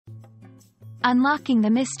Unlocking the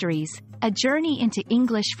Mysteries, a journey into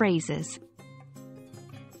English phrases.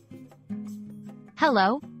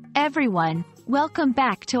 Hello, everyone. Welcome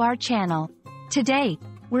back to our channel. Today,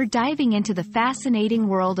 we're diving into the fascinating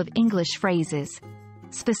world of English phrases,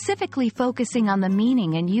 specifically focusing on the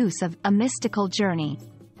meaning and use of a mystical journey.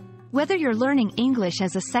 Whether you're learning English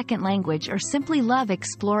as a second language or simply love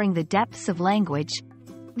exploring the depths of language,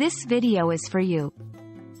 this video is for you.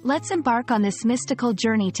 Let's embark on this mystical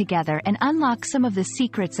journey together and unlock some of the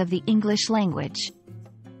secrets of the English language.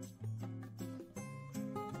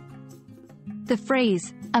 The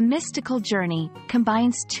phrase, a mystical journey,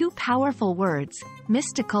 combines two powerful words,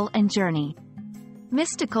 mystical and journey.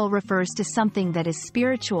 Mystical refers to something that is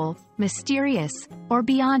spiritual, mysterious, or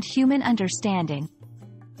beyond human understanding.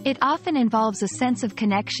 It often involves a sense of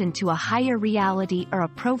connection to a higher reality or a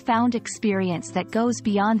profound experience that goes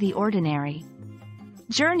beyond the ordinary.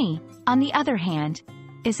 Journey, on the other hand,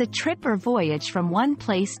 is a trip or voyage from one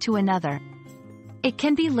place to another. It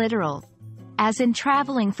can be literal, as in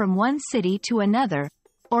traveling from one city to another,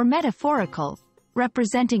 or metaphorical,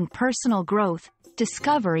 representing personal growth,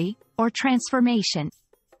 discovery, or transformation.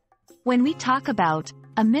 When we talk about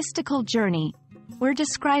a mystical journey, we're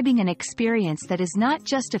describing an experience that is not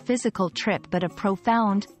just a physical trip but a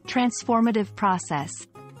profound, transformative process.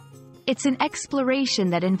 It's an exploration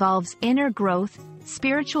that involves inner growth,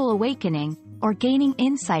 spiritual awakening, or gaining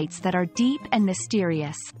insights that are deep and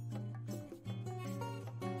mysterious.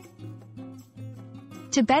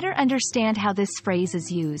 To better understand how this phrase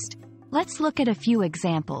is used, let's look at a few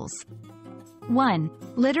examples. 1.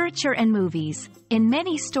 Literature and movies. In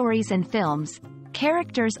many stories and films,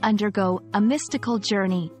 characters undergo a mystical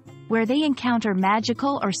journey, where they encounter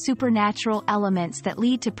magical or supernatural elements that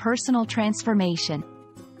lead to personal transformation.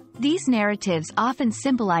 These narratives often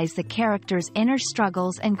symbolize the character's inner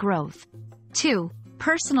struggles and growth. 2.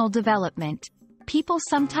 Personal development. People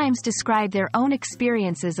sometimes describe their own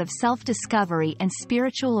experiences of self-discovery and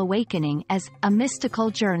spiritual awakening as a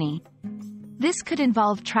mystical journey. This could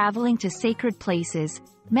involve traveling to sacred places,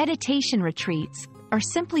 meditation retreats, or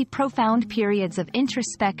simply profound periods of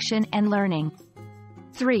introspection and learning.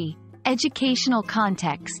 3. Educational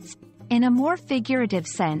contexts. In a more figurative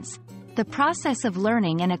sense, the process of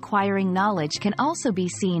learning and acquiring knowledge can also be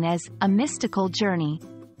seen as a mystical journey.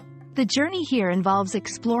 The journey here involves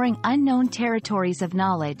exploring unknown territories of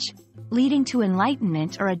knowledge, leading to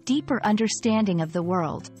enlightenment or a deeper understanding of the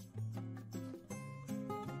world.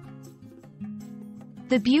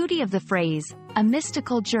 The beauty of the phrase, a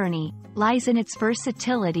mystical journey, lies in its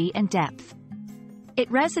versatility and depth. It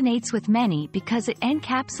resonates with many because it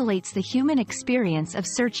encapsulates the human experience of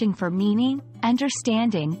searching for meaning,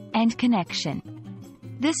 understanding, and connection.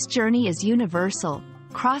 This journey is universal,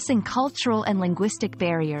 crossing cultural and linguistic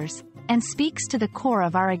barriers, and speaks to the core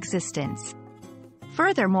of our existence.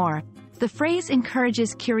 Furthermore, the phrase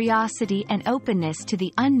encourages curiosity and openness to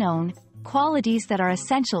the unknown, qualities that are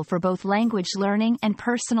essential for both language learning and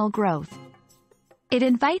personal growth. It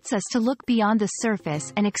invites us to look beyond the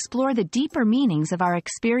surface and explore the deeper meanings of our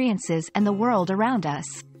experiences and the world around us.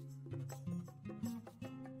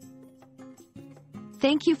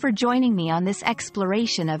 Thank you for joining me on this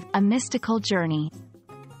exploration of a mystical journey.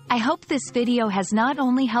 I hope this video has not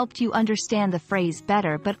only helped you understand the phrase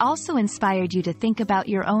better but also inspired you to think about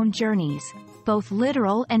your own journeys, both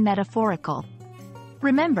literal and metaphorical.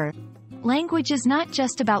 Remember, language is not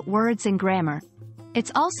just about words and grammar.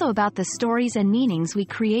 It's also about the stories and meanings we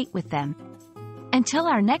create with them. Until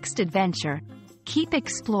our next adventure, keep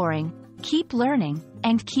exploring, keep learning,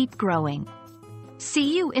 and keep growing.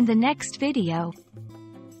 See you in the next video.